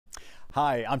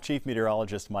Hi, I'm Chief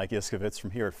Meteorologist Mike Iskovitz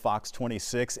from here at Fox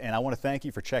 26, and I want to thank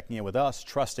you for checking in with us,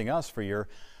 trusting us for your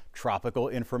tropical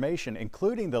information,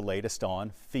 including the latest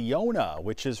on Fiona,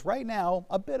 which is right now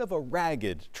a bit of a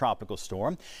ragged tropical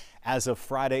storm. As of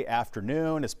Friday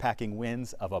afternoon, it's packing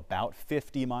winds of about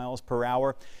 50 miles per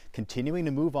hour, continuing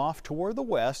to move off toward the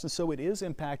west, and so it is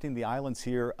impacting the islands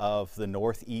here of the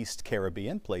northeast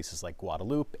Caribbean, places like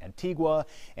Guadeloupe, Antigua,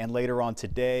 and later on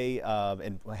today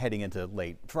and heading into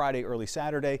late Friday, early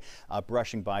Saturday,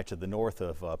 brushing by to the north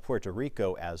of Puerto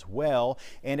Rico as well.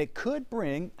 And it could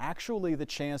bring actually the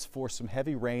chance for some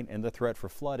heavy rain and the threat for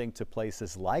flooding to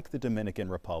places like the Dominican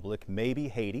Republic, maybe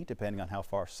Haiti, depending on how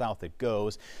far south it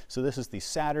goes. So this is the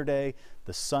Saturday,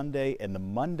 the Sunday, and the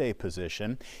Monday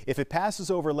position. If it passes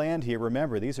over land here,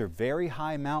 remember, these are very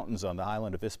high mountains on the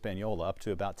island of Hispaniola, up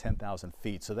to about 10,000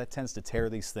 feet. So that tends to tear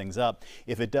these things up.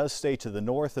 If it does stay to the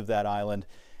north of that island,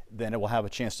 then it will have a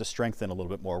chance to strengthen a little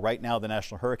bit more. Right now, the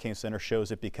National Hurricane Center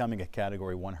shows it becoming a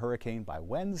Category 1 hurricane by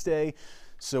Wednesday,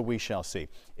 so we shall see.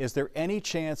 Is there any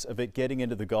chance of it getting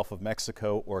into the Gulf of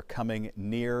Mexico or coming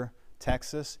near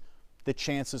Texas? The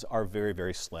chances are very,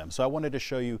 very slim. So I wanted to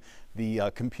show you the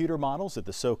computer models of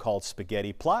the so-called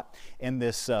spaghetti plot and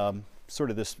this sort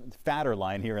of this fatter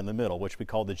line here in the middle, which we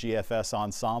call the GFS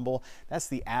ensemble. That's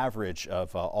the average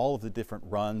of all of the different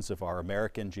runs of our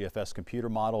American GFS computer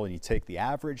model, and you take the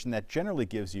average, and that generally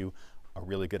gives you a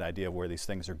really good idea of where these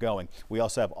things are going. We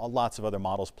also have lots of other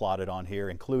models plotted on here,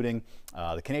 including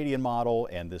the Canadian model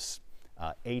and this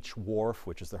HWRF,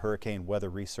 which is the Hurricane Weather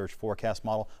Research Forecast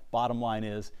model. Bottom line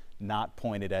is, not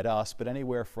pointed at us, but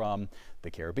anywhere from the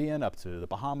Caribbean up to the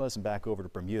Bahamas and back over to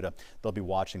Bermuda, they'll be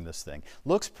watching this thing.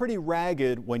 Looks pretty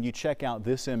ragged when you check out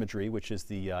this imagery, which is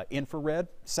the infrared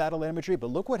satellite imagery,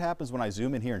 but look what happens when I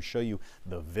zoom in here and show you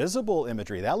the visible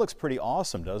imagery. That looks pretty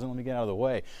awesome, doesn't it? Let me get out of the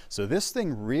way. So this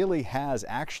thing really has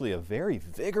actually a very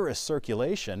vigorous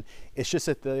circulation. It's just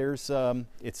that there's,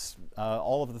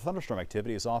 all of the thunderstorm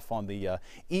activity is off on the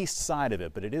east side of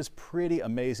it, but it is pretty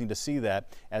amazing to see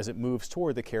that as it moves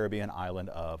toward the Caribbean island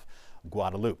of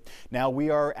Guadeloupe. Now, we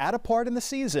are at a part in the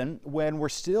season when we're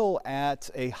still at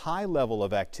a high level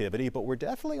of activity, but we're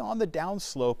definitely on the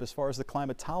downslope as far as the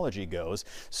climatology goes.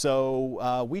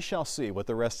 So we shall see what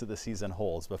the rest of the season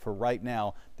holds. But for right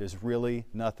now, there's really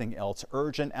nothing else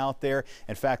urgent out there.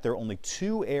 In fact, there are only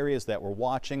 2 areas that we're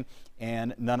watching,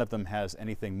 and none of them has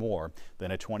anything more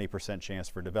than a 20% chance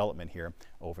for development here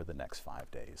over the next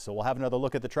 5 days. So we'll have another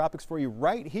look at the tropics for you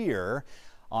right here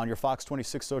on your Fox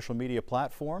 26 social media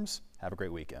platforms. Have a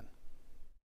great weekend.